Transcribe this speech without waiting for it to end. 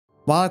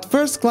While at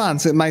first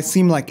glance it might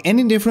seem like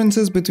any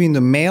differences between the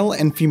male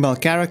and female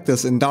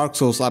characters in Dark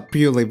Souls are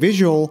purely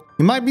visual,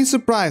 you might be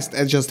surprised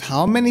at just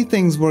how many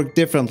things work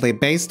differently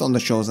based on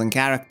the chosen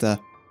character.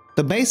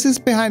 The basis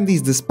behind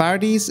these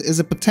disparities is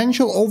a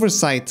potential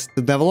oversight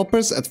the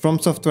developers at From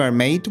Software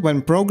made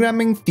when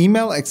programming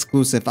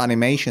female-exclusive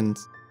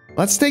animations.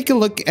 Let's take a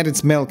look at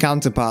its male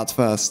counterpart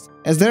first,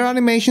 as their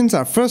animations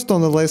are first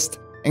on the list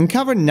and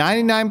cover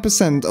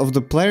 99% of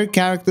the player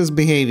character's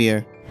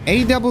behavior.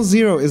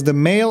 A00 is the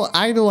male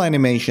idle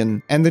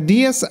animation, and the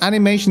DS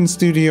Animation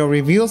Studio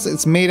reveals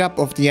it's made up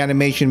of the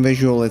animation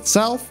visual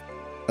itself,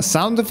 a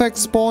sound effect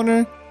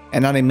spawner,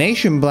 an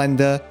animation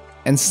blender,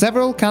 and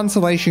several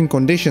cancellation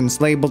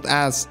conditions labeled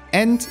as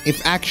 "and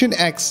if Action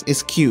X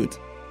is queued."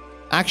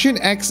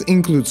 Action X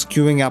includes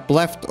queuing up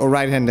left or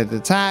right-handed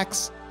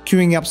attacks,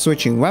 queuing up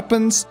switching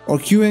weapons, or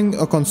queuing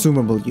a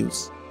consumable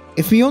use.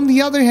 If we on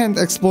the other hand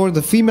explore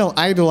the female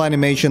idle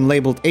animation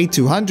labeled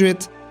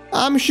A200,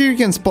 I'm sure you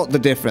can spot the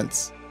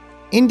difference.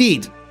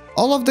 Indeed,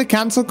 all of the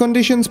cancel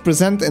conditions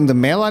present in the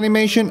male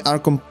animation are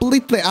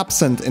completely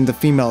absent in the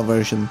female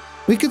version.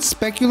 We could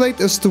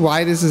speculate as to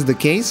why this is the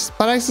case,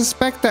 but I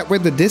suspect that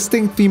with the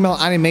distinct female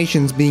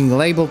animations being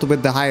labeled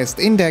with the highest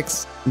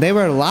index, they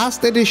were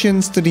last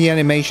additions to the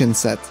animation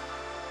set.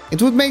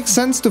 It would make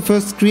sense to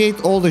first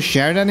create all the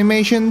shared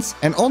animations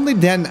and only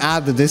then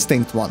add the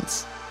distinct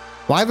ones.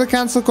 Why the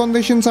cancel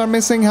conditions are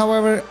missing,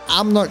 however,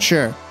 I'm not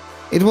sure.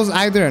 It was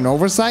either an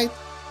oversight,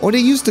 or they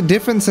used a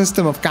different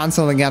system of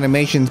cancelling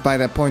animations by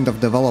that point of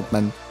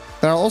development.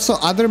 There are also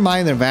other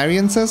minor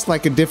variances,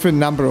 like a different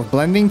number of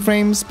blending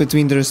frames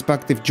between the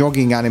respective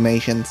jogging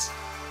animations.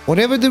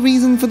 Whatever the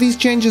reason for these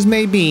changes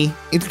may be,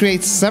 it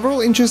creates several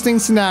interesting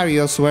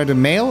scenarios where the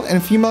male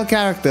and female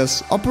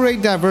characters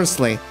operate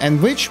diversely, and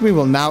which we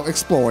will now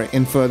explore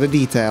in further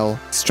detail.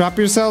 Strap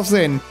yourselves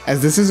in,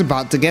 as this is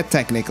about to get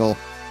technical.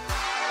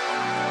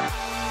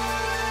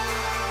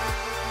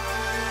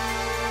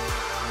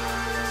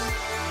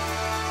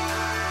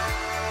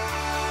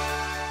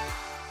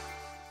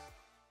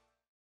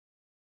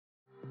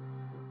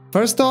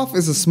 First off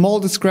is a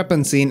small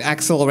discrepancy in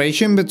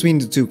acceleration between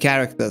the two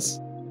characters.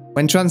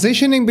 When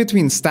transitioning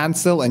between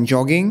standstill and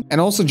jogging,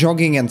 and also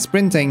jogging and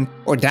sprinting,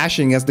 or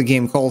dashing as the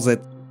game calls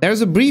it,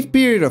 there's a brief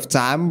period of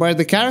time where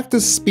the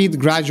character's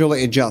speed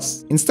gradually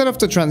adjusts, instead of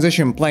the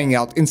transition playing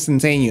out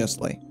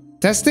instantaneously.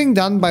 Testing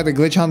done by the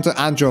glitch hunter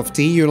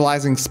AndrovT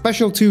utilizing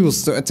special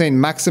tools to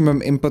attain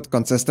maximum input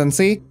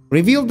consistency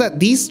revealed that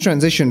these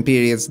transition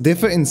periods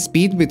differ in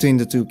speed between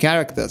the two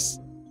characters.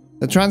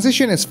 The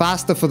transition is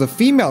faster for the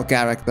female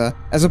character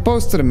as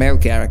opposed to the male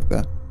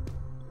character.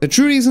 The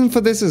true reason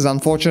for this is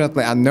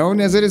unfortunately unknown,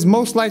 as it is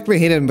most likely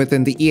hidden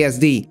within the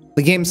ESD,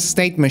 the game's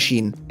state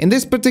machine, in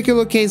this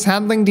particular case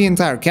handling the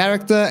entire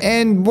character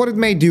and what it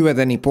may do at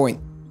any point.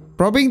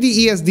 Probing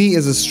the ESD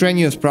is a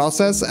strenuous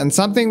process and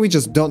something we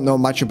just don't know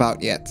much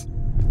about yet.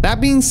 That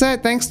being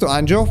said, thanks to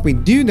Androv, we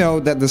do know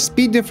that the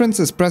speed difference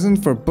is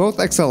present for both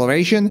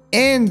acceleration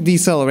and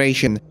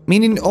deceleration,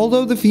 meaning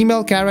although the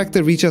female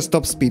character reaches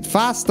top speed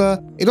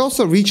faster, it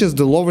also reaches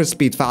the lower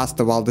speed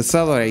faster while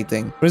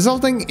decelerating,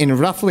 resulting in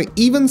roughly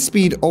even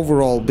speed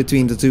overall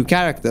between the two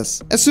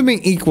characters,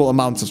 assuming equal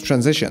amounts of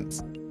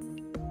transitions.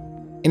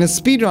 In a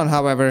speedrun,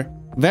 however,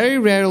 very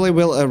rarely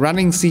will a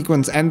running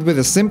sequence end with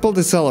a simple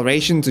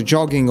deceleration to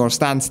jogging or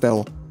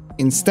standstill.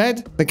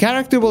 Instead, the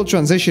character will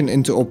transition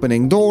into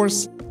opening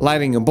doors,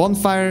 lighting a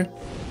bonfire,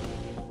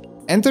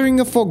 entering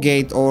a fog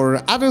gate,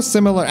 or other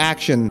similar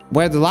action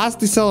where the last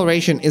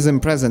deceleration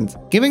isn't present,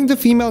 giving the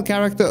female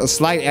character a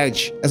slight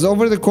edge, as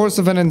over the course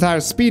of an entire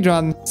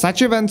speedrun,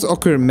 such events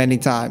occur many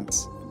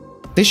times.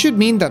 This should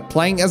mean that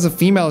playing as a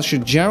female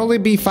should generally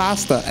be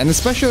faster, and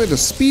especially the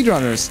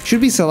speedrunners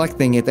should be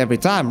selecting it every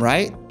time,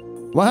 right?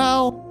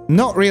 Well,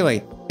 not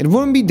really. It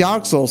wouldn't be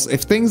Dark Souls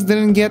if things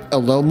didn't get a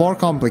little more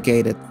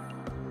complicated.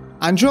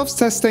 Androv's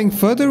testing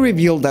further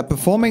revealed that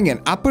performing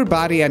an upper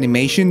body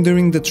animation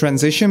during the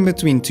transition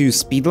between two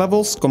speed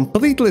levels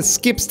completely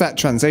skips that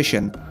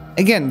transition.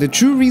 Again, the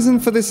true reason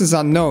for this is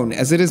unknown,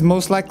 as it is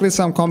most likely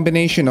some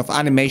combination of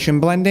animation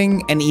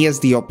blending and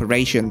ESD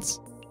operations.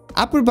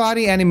 Upper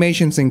body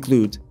animations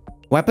include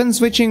weapon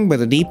switching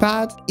with a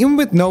D-pad, even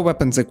with no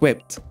weapons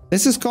equipped.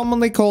 This is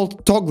commonly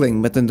called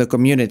toggling within the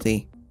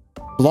community.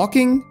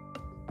 Blocking,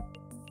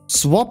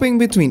 swapping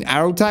between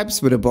arrow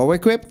types with a bow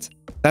equipped.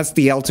 That's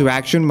the L2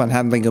 action when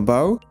handling a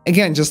bow.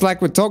 Again, just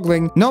like with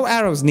toggling, no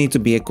arrows need to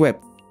be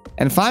equipped.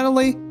 And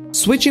finally,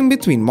 switching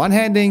between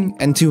one-handing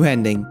and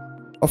two-handing.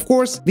 Of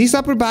course, these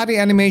upper body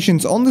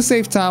animations only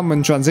save time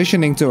when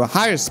transitioning to a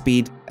higher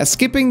speed, as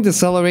skipping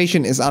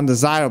deceleration is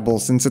undesirable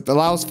since it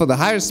allows for the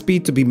higher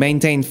speed to be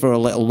maintained for a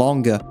little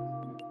longer.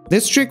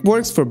 This trick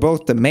works for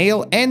both the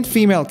male and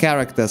female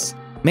characters,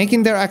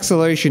 making their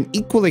acceleration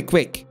equally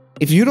quick.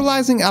 If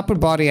utilizing upper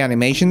body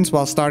animations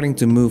while starting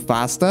to move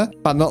faster,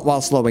 but not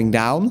while slowing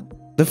down,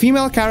 the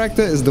female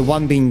character is the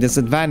one being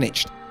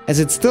disadvantaged, as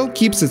it still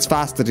keeps its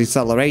faster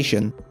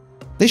deceleration.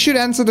 This should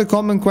answer the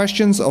common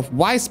questions of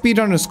why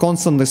speedrunners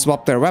constantly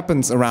swap their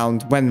weapons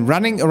around when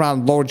running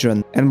around Lord's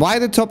Run, and why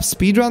the top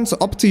speedruns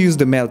opt to use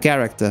the male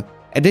character.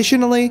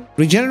 Additionally,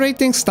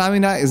 regenerating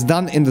stamina is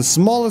done in the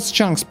smallest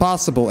chunks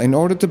possible in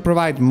order to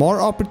provide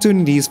more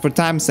opportunities for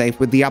time save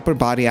with the upper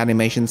body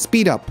animation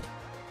speed up.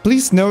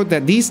 Please note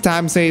that these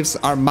time saves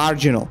are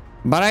marginal,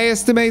 but I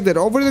estimate that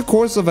over the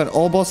course of an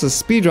all-bosses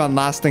speedrun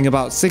lasting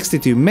about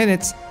 62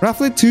 minutes,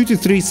 roughly 2 to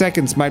 3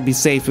 seconds might be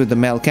saved with the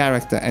male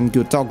character and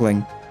good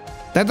toggling.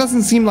 That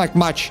doesn't seem like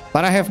much,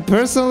 but I have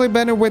personally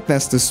been a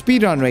witness to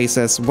speedrun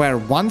races where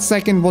 1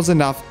 second was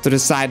enough to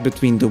decide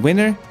between the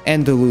winner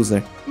and the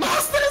loser.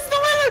 Master is the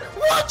winner!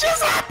 What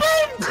just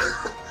happened?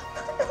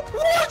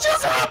 What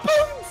just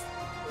happened?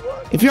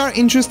 If you are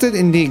interested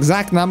in the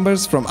exact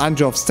numbers from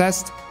AndrovT's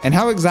test and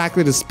how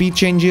exactly the speed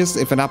changes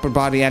if an upper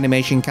body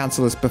animation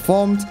cancel is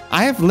performed,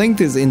 I have linked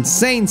this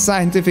insane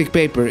scientific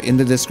paper in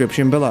the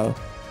description below.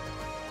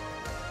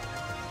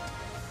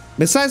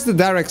 Besides the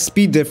direct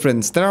speed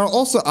difference, there are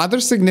also other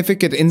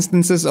significant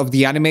instances of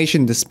the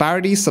animation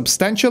disparity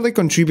substantially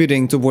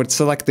contributing towards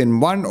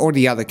selecting one or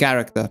the other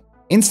character.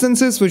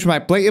 Instances which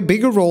might play a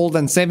bigger role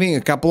than saving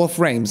a couple of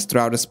frames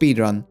throughout a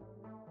speedrun.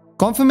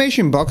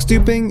 Confirmation box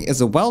duping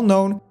is a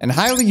well-known and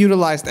highly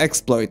utilized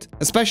exploit,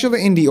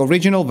 especially in the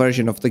original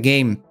version of the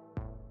game.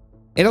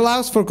 It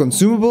allows for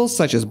consumables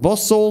such as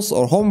boss souls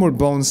or homeward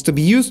bones to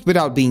be used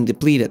without being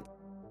depleted.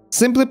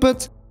 Simply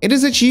put, it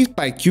is achieved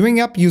by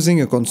queuing up using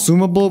a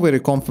consumable with a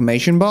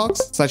confirmation box,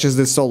 such as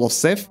the Soul of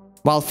Sif,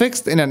 while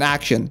fixed in an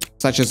action,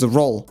 such as a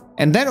roll,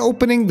 and then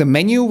opening the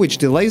menu which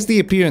delays the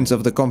appearance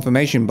of the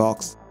confirmation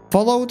box,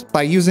 followed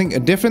by using a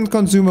different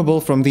consumable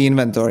from the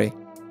inventory.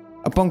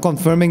 Upon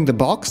confirming the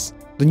box,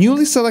 the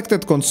newly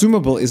selected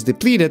consumable is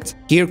depleted,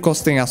 here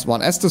costing us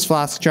 1 Estus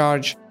Flask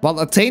charge, while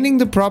attaining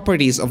the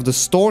properties of the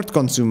stored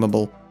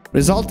consumable,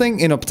 resulting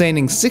in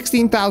obtaining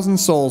 16,000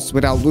 souls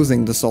without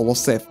losing the Soul of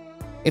Sif.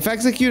 If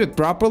executed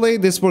properly,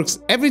 this works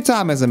every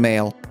time as a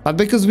male, but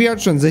because we are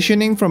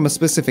transitioning from a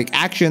specific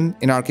action,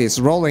 in our case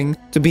rolling,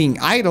 to being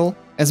idle,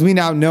 as we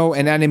now know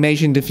an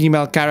animation the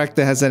female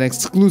character has an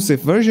exclusive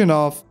version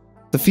of,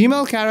 the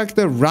female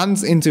character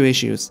runs into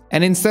issues,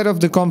 and instead of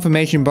the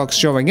confirmation box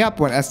showing up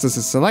when Estus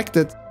is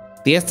selected,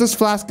 the Estus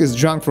Flask is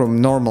drunk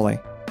from normally.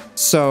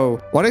 So,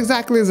 what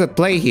exactly is at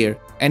play here,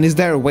 and is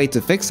there a way to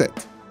fix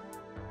it?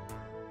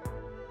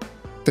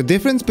 The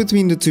difference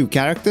between the two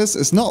characters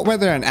is not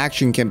whether an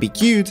action can be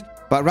queued,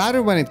 but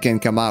rather when it can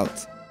come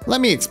out. Let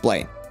me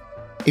explain.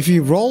 If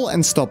you roll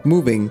and stop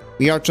moving,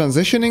 we are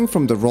transitioning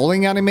from the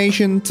rolling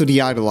animation to the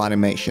idle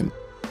animation.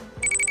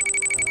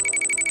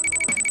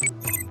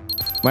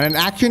 When an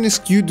action is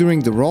queued during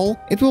the roll,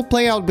 it will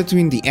play out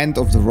between the end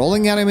of the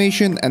rolling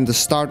animation and the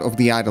start of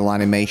the idle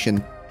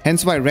animation,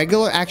 hence why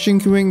regular action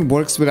queuing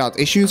works without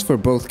issues for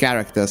both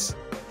characters.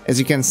 As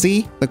you can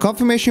see, the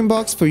confirmation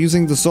box for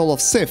using the Soul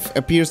of Sif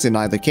appears in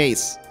either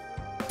case.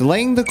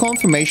 Delaying the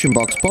confirmation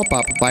box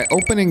pop-up by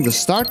opening the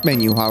start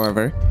menu,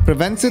 however,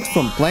 prevents it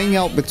from playing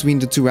out between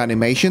the two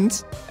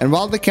animations, and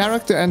while the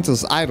character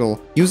enters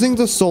idle, using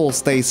the soul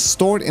stays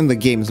stored in the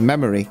game's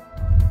memory.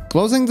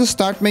 Closing the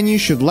start menu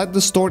should let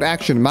the stored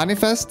action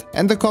manifest,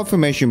 and the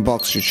confirmation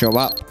box should show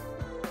up.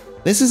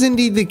 This is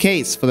indeed the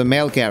case for the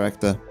male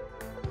character.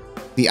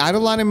 The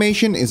idle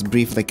animation is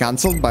briefly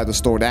cancelled by the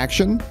stored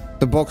action,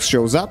 the box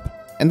shows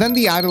up, and then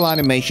the idle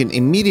animation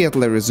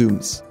immediately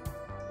resumes.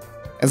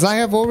 As I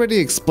have already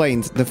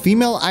explained, the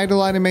female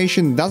idle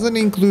animation doesn't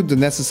include the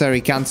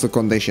necessary cancel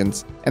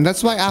conditions, and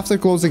that's why after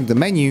closing the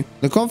menu,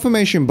 the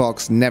confirmation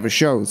box never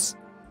shows.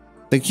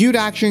 The queued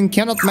action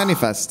cannot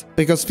manifest,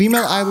 because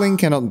female idling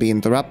cannot be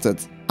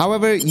interrupted.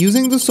 However,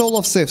 using the Soul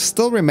of Sif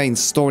still remains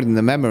stored in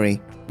the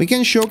memory. We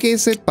can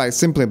showcase it by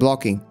simply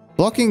blocking.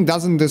 Blocking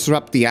doesn't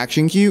disrupt the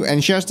action queue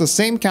and shares the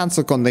same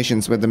cancel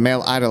conditions with the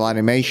male idle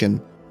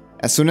animation.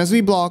 As soon as we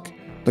block,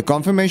 the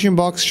confirmation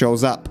box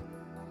shows up.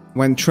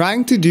 When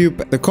trying to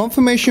dupe, the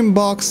confirmation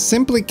box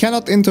simply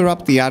cannot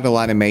interrupt the idle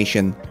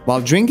animation, while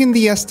drinking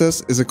the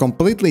Estus is a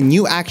completely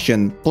new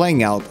action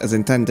playing out as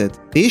intended.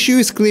 The issue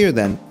is clear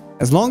then.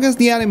 As long as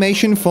the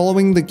animation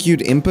following the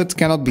queued input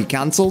cannot be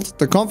cancelled,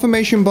 the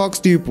confirmation box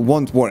dupe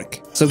won't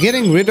work. So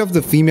getting rid of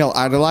the female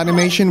idle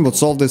animation would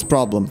solve this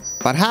problem.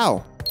 But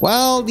how?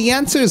 Well, the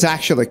answer is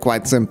actually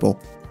quite simple.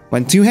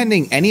 When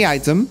two-handing any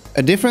item,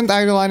 a different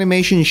idle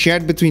animation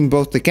shared between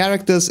both the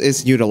characters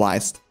is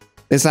utilized.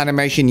 This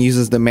animation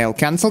uses the male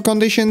cancel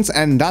conditions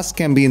and thus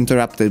can be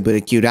interrupted with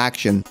a queued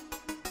action.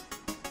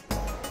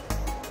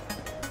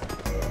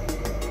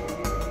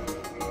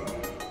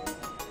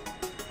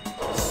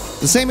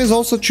 The same is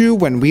also true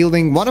when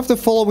wielding one of the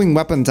following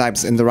weapon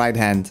types in the right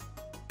hand: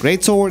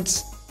 great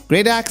swords,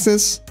 great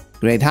axes,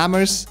 great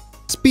hammers,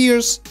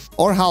 spears,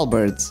 or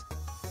halberds.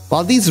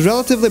 While these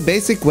relatively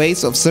basic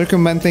ways of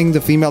circumventing the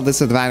female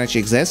disadvantage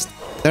exist,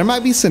 there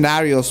might be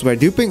scenarios where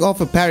duping off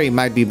a parry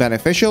might be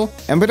beneficial,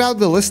 and without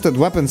the listed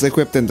weapons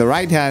equipped in the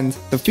right hand,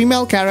 the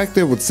female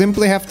character would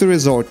simply have to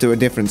resort to a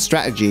different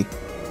strategy.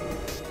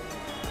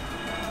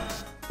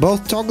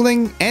 Both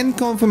toggling and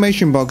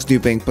confirmation box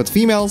duping put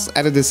females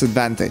at a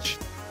disadvantage.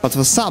 But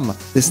for some,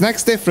 this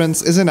next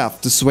difference is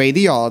enough to sway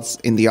the odds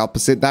in the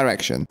opposite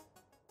direction.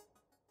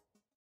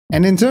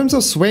 And in terms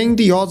of swaying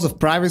the odds of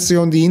privacy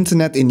on the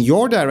internet in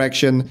your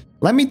direction,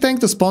 let me thank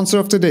the sponsor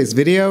of today's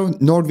video,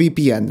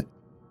 NordVPN.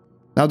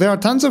 Now there are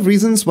tons of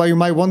reasons why you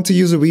might want to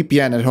use a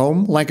VPN at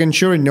home, like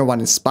ensuring no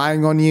one is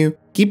spying on you,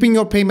 keeping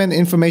your payment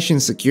information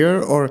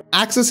secure, or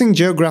accessing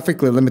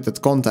geographically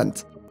limited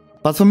content.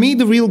 But for me,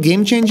 the real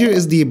game changer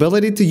is the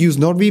ability to use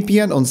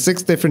NordVPN on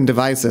 6 different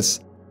devices.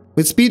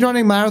 With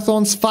speedrunning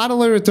marathons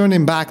finally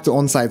returning back to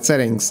on-site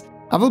settings,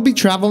 I will be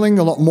traveling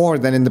a lot more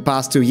than in the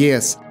past 2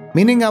 years,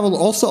 meaning I will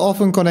also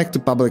often connect to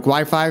public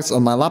Wi-Fis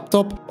on my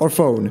laptop or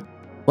phone,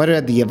 whether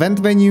at the event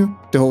venue,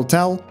 the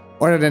hotel,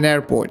 or at an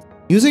airport.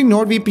 Using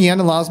NordVPN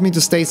allows me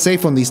to stay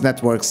safe on these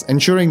networks,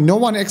 ensuring no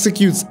one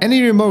executes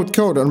any remote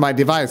code on my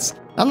device,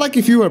 unlike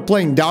if you were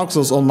playing Dark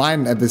Souls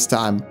online at this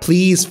time.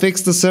 Please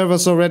fix the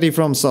servers already,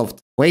 FromSoft.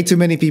 Way too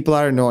many people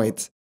are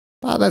annoyed.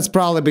 But that's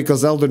probably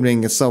because Elden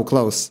Ring is so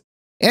close.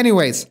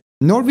 Anyways,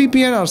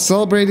 NordVPN are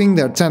celebrating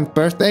their 10th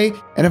birthday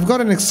and have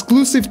got an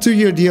exclusive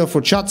 2-year deal for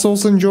chat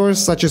Souls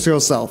enjoyers such as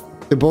yourself.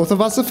 Do both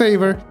of us a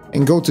favor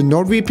and go to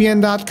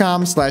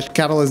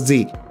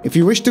nordvpn.com/catalystz if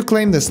you wish to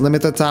claim this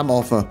limited time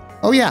offer.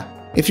 Oh yeah,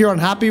 if you're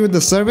unhappy with the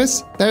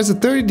service, there's a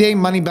 30-day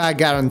money-back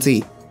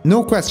guarantee.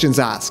 No questions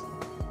asked.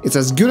 It's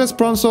as good as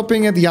prom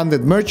swapping at the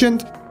Undead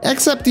Merchant,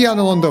 except the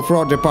Analondo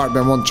fraud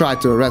department won't try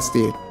to arrest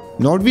you.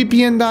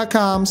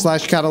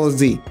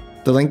 nordvpn.com/catalystz.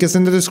 The link is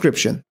in the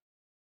description.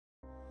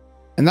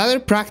 Another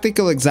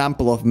practical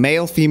example of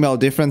male-female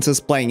differences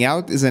playing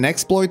out is an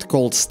exploit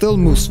called still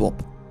Moveswap.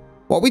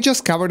 What we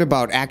just covered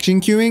about action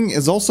queuing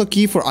is also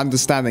key for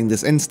understanding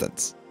this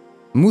instance.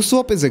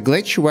 Moveswap is a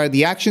glitch where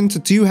the action to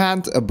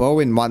two-hand a bow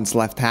in one's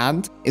left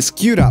hand is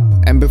queued up,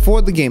 and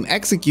before the game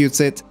executes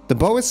it, the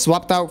bow is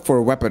swapped out for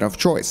a weapon of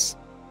choice.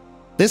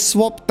 This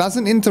swap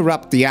doesn't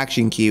interrupt the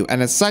action queue,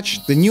 and as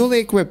such, the newly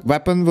equipped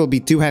weapon will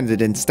be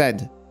two-handed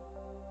instead.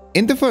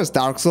 In the first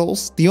Dark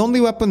Souls, the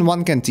only weapon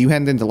one can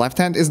two-hand in the left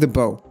hand is the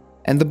bow,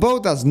 and the bow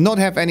does not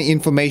have any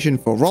information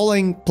for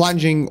rolling,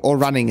 plunging, or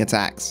running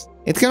attacks.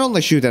 It can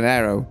only shoot an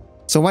arrow.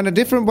 So when a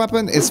different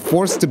weapon is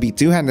forced to be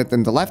two-handed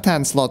in the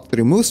left-hand slot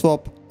through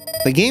Moveswap,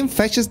 the game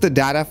fetches the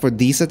data for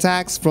these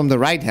attacks from the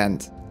right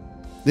hand.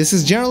 This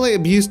is generally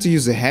abused to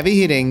use a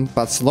heavy-hitting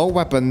but slow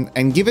weapon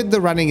and give it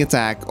the running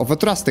attack of a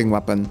thrusting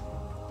weapon,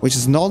 which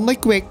is not only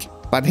quick,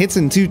 but hits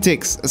in 2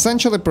 ticks,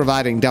 essentially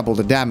providing double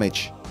the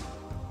damage.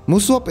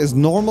 Moveswap is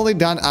normally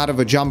done out of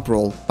a jump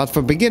roll, but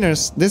for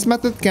beginners, this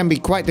method can be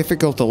quite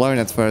difficult to learn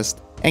at first,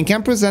 and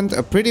can present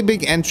a pretty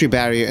big entry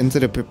barrier into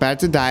the Prepare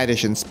to Die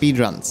edition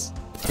speedruns.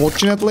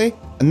 Fortunately,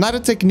 another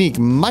technique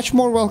much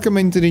more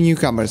welcoming to the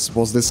newcomers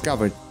was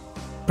discovered.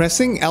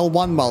 Pressing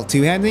L1 while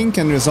two-handing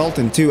can result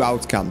in 2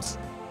 outcomes.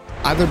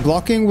 Either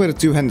blocking with a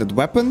two-handed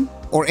weapon,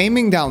 or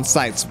aiming down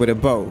sights with a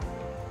bow.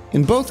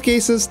 In both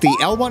cases, the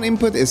L1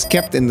 input is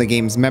kept in the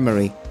game's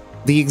memory.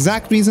 The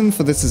exact reason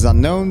for this is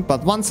unknown,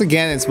 but once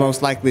again it's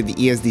most likely the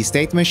ESD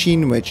state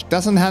machine, which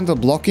doesn't handle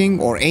blocking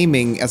or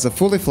aiming as a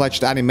fully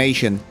fledged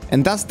animation,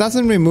 and thus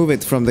doesn't remove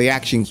it from the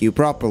action queue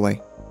properly.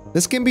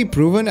 This can be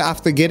proven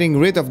after getting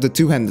rid of the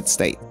two-handed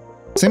state.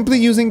 Simply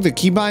using the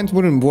keybind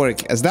wouldn't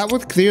work, as that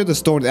would clear the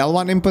stored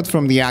L1 input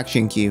from the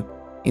action queue.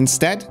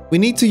 Instead, we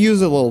need to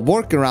use a little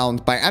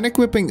workaround by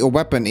unequipping a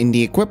weapon in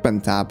the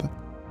Equipment tab.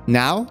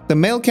 Now, the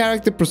male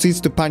character proceeds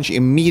to punch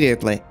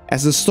immediately,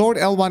 as the stored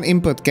L1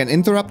 input can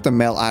interrupt the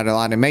male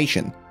idle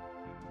animation.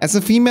 As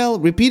a female,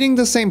 repeating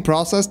the same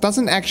process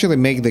doesn't actually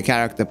make the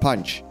character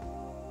punch.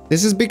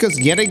 This is because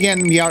yet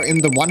again we are in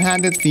the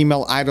one-handed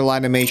female idle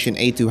animation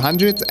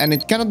A200 and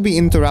it cannot be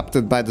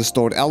interrupted by the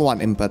stored L1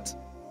 input.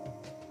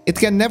 It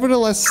can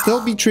nevertheless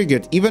still be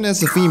triggered even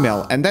as a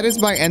female, and that is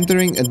by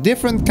entering a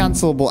different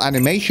cancelable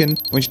animation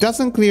which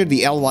doesn't clear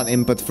the L1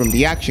 input from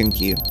the action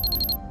queue.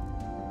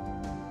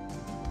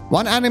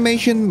 One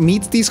animation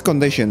meets these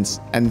conditions,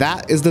 and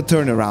that is the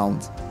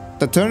turnaround.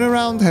 The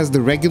turnaround has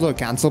the regular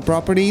cancel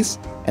properties,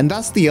 and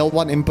thus the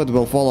L1 input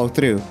will follow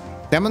through,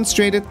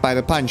 demonstrated by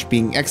the punch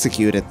being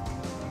executed.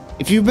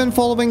 If you've been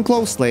following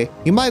closely,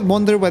 you might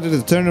wonder whether the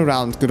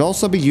turnaround could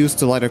also be used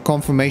to let a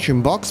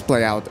confirmation box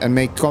play out and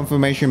make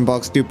confirmation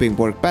box duping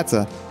work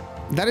better.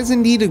 That is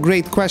indeed a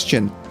great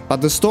question, but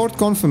the stored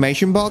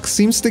confirmation box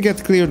seems to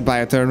get cleared by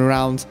a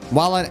turnaround,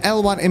 while an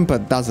L1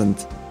 input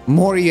doesn't.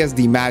 More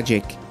ESD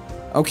magic.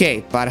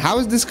 Okay, but how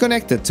is this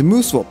connected to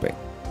Moveswapping?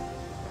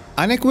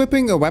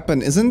 Unequipping a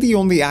weapon isn't the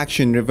only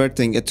action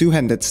reverting a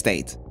two-handed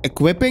state.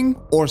 Equipping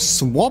or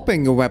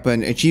swapping a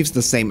weapon achieves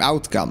the same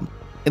outcome.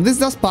 It is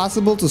thus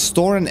possible to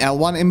store an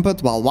L1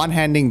 input while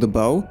one-handing the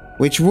bow,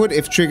 which would,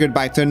 if triggered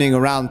by turning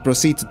around,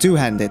 proceed to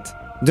two-hand it.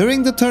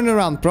 During the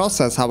turnaround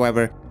process,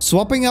 however,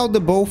 swapping out the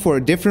bow for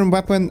a different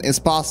weapon is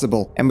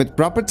possible, and with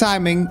proper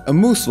timing, a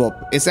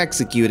Moveswap is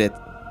executed.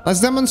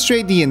 Let's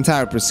demonstrate the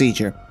entire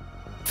procedure.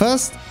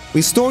 First,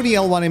 we store the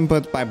L1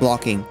 input by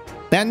blocking.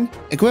 Then,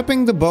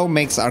 equipping the bow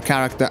makes our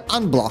character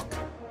unblock.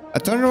 A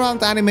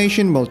turnaround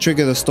animation will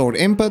trigger the stored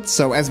input,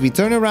 so as we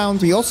turn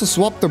around, we also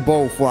swap the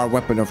bow for our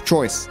weapon of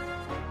choice.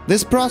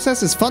 This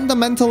process is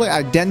fundamentally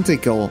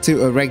identical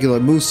to a regular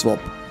Moveswap,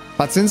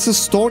 but since the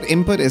stored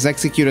input is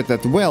executed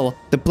at will,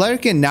 the player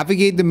can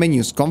navigate the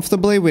menus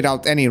comfortably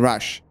without any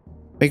rush.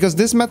 Because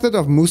this method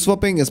of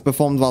Moveswapping is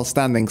performed while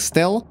standing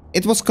still,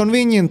 it was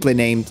conveniently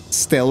named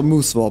Still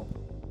Moveswap.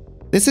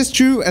 This is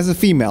true as a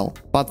female,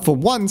 but for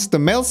once the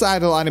male's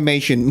idle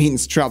animation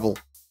means trouble.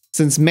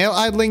 Since male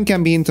idling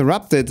can be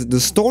interrupted, the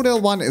stored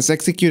L1 is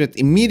executed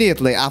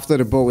immediately after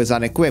the bow is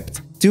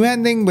unequipped,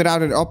 two-handing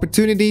without an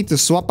opportunity to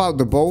swap out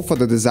the bow for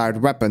the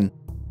desired weapon.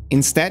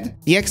 Instead,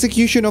 the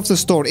execution of the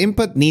stored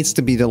input needs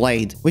to be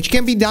delayed, which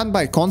can be done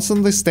by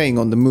constantly staying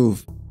on the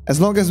move. As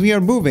long as we are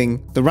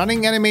moving, the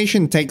running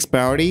animation takes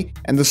priority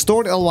and the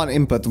stored L1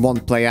 input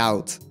won't play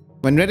out.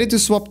 When ready to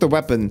swap the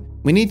weapon,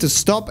 we need to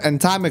stop and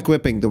time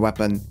equipping the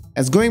weapon,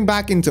 as going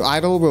back into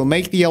idle will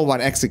make the L1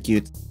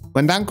 execute.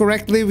 When done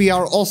correctly, we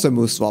are also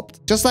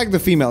Moveswapped, just like the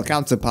female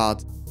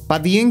counterpart.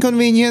 But the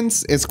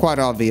inconvenience is quite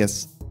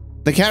obvious.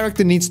 The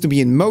character needs to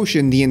be in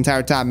motion the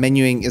entire time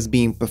menuing is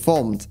being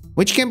performed,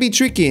 which can be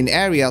tricky in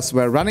areas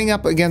where running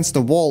up against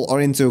a wall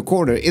or into a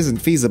corner isn't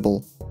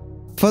feasible.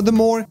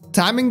 Furthermore,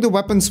 timing the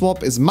weapon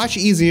swap is much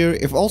easier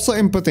if also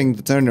inputting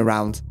the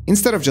turnaround,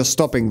 instead of just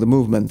stopping the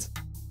movement.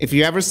 If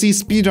you ever see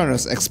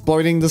speedrunners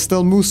exploiting the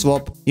still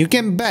Moveswap, you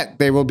can bet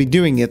they will be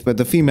doing it with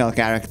the female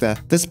character,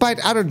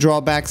 despite other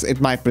drawbacks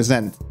it might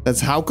present. That's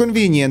how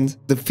convenient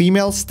the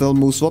female still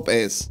Moveswap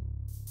is.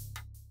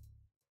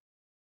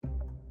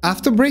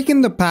 After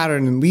breaking the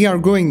pattern, we are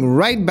going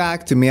right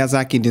back to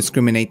Miyazaki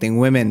discriminating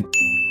women.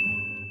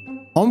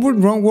 Homeward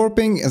Wrong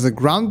Warping is a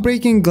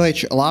groundbreaking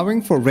glitch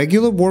allowing for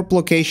regular warp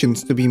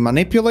locations to be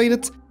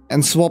manipulated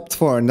and swapped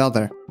for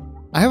another.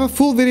 I have a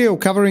full video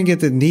covering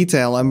it in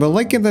detail and will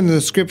link it in the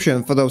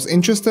description for those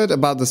interested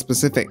about the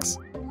specifics.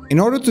 In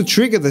order to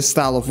trigger this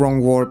style of wrong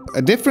warp,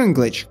 a different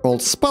glitch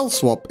called spell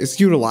swap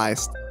is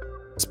utilized.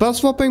 Spell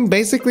swapping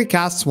basically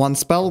casts one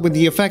spell with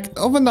the effect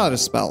of another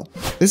spell.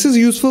 This is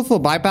useful for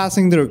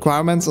bypassing the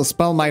requirements a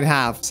spell might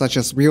have, such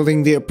as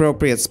wielding the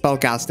appropriate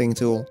spellcasting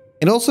tool.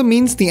 It also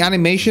means the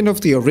animation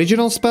of the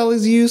original spell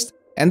is used,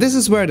 and this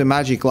is where the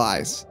magic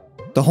lies.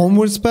 The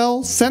Homeward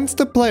spell sends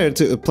the player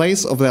to a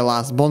place of their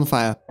last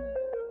bonfire.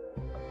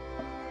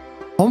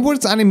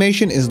 Homeward's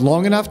animation is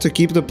long enough to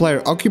keep the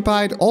player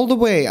occupied all the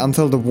way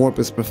until the warp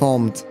is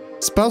performed.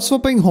 Spell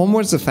swapping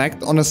Homeward's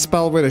effect on a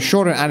spell with a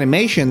shorter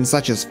animation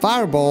such as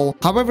Fireball,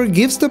 however,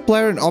 gives the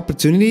player an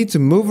opportunity to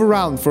move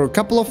around for a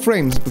couple of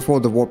frames before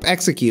the warp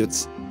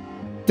executes.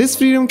 This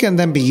freedom can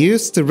then be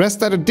used to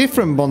rest at a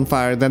different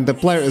bonfire than the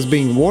player is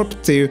being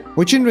warped to,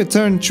 which in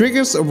return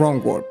triggers a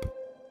wrong warp.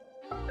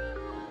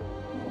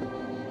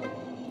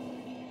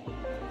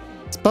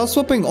 Spell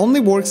swapping only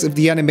works if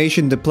the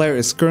animation the player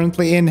is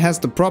currently in has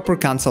the proper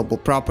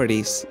cancelable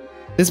properties.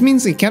 This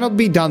means it cannot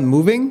be done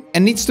moving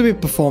and needs to be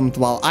performed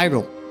while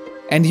idle.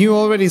 And you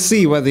already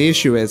see where the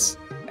issue is.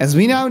 As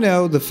we now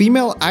know, the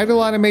female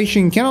idle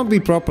animation cannot be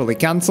properly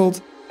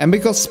cancelled, and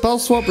because spell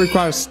swap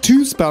requires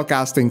two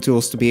spellcasting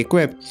tools to be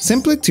equipped,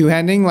 simply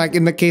two-handing like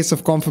in the case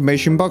of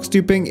confirmation box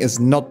duping is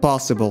not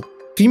possible.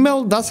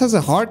 Female thus has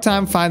a hard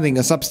time finding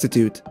a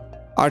substitute.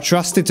 Our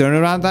trusty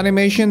turnaround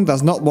animation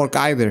does not work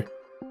either.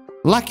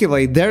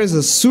 Luckily, there is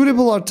a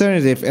suitable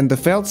alternative in the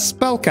failed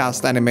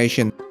spellcast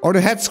animation, or the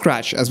head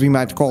scratch as we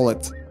might call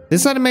it.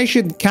 This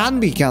animation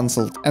can be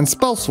cancelled, and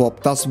spell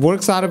swap thus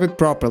works out of it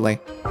properly.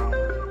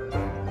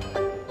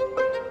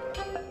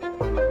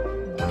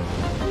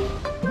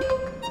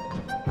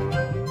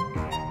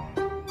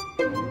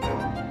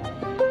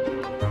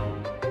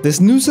 This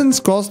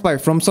nuisance caused by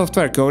From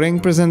Software coding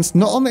presents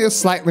not only a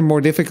slightly more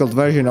difficult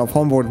version of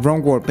Homeward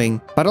Wrong Warping,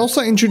 but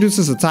also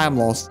introduces a time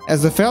loss,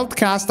 as the failed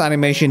cast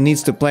animation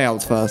needs to play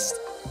out first.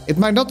 It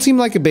might not seem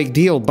like a big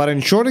deal, but in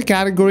shorter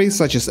categories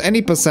such as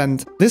any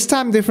percent, this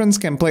time difference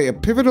can play a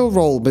pivotal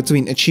role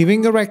between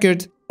achieving a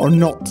record or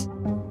not.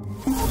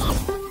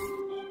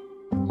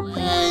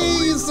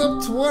 Hey,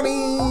 sub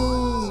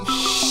 20!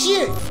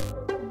 Shit!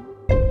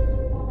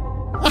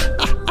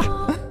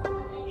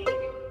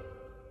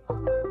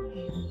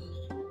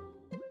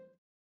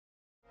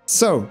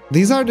 So,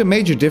 these are the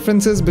major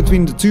differences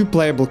between the two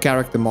playable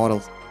character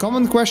models.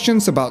 Common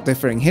questions about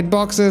differing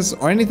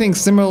hitboxes or anything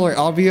similarly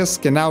obvious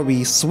can now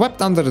be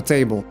swept under the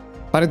table.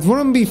 But it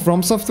wouldn't be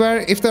From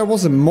Software if there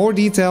wasn't more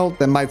detail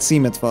than might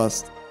seem at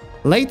first.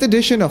 Late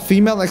addition of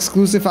female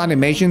exclusive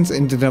animations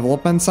in the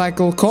development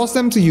cycle caused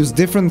them to use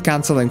different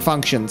cancelling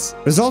functions,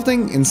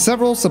 resulting in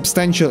several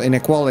substantial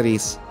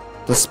inequalities.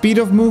 The speed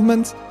of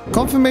movement,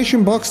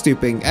 confirmation box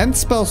duping, and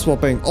spell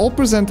swapping all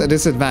present a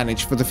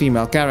disadvantage for the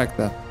female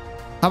character.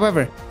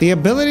 However, the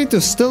ability to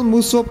still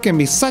Moveswap can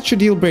be such a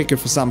deal breaker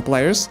for some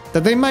players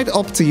that they might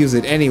opt to use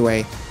it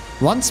anyway.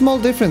 One small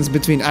difference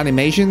between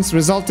animations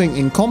resulting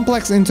in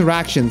complex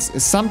interactions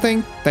is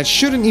something that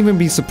shouldn't even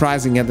be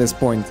surprising at this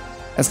point,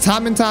 as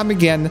time and time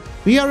again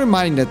we are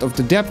reminded of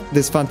the depth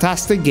this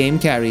fantastic game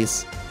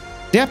carries.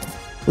 Depth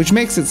which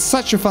makes it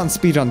such a fun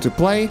speedrun to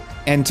play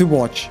and to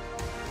watch.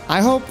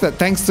 I hope that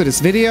thanks to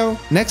this video,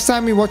 next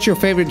time you watch your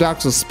favorite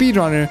Dark Souls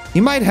speedrunner,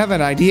 you might have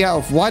an idea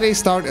of why they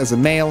start as a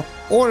male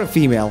or a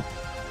female.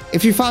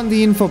 If you found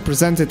the info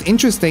presented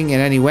interesting in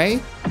any way,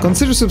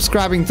 consider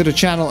subscribing to the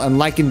channel and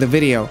liking the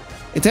video.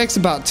 It takes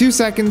about 2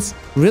 seconds,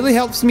 really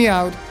helps me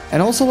out,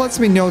 and also lets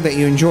me know that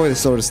you enjoy this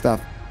sort of stuff.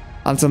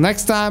 Until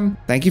next time,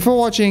 thank you for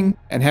watching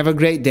and have a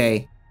great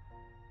day.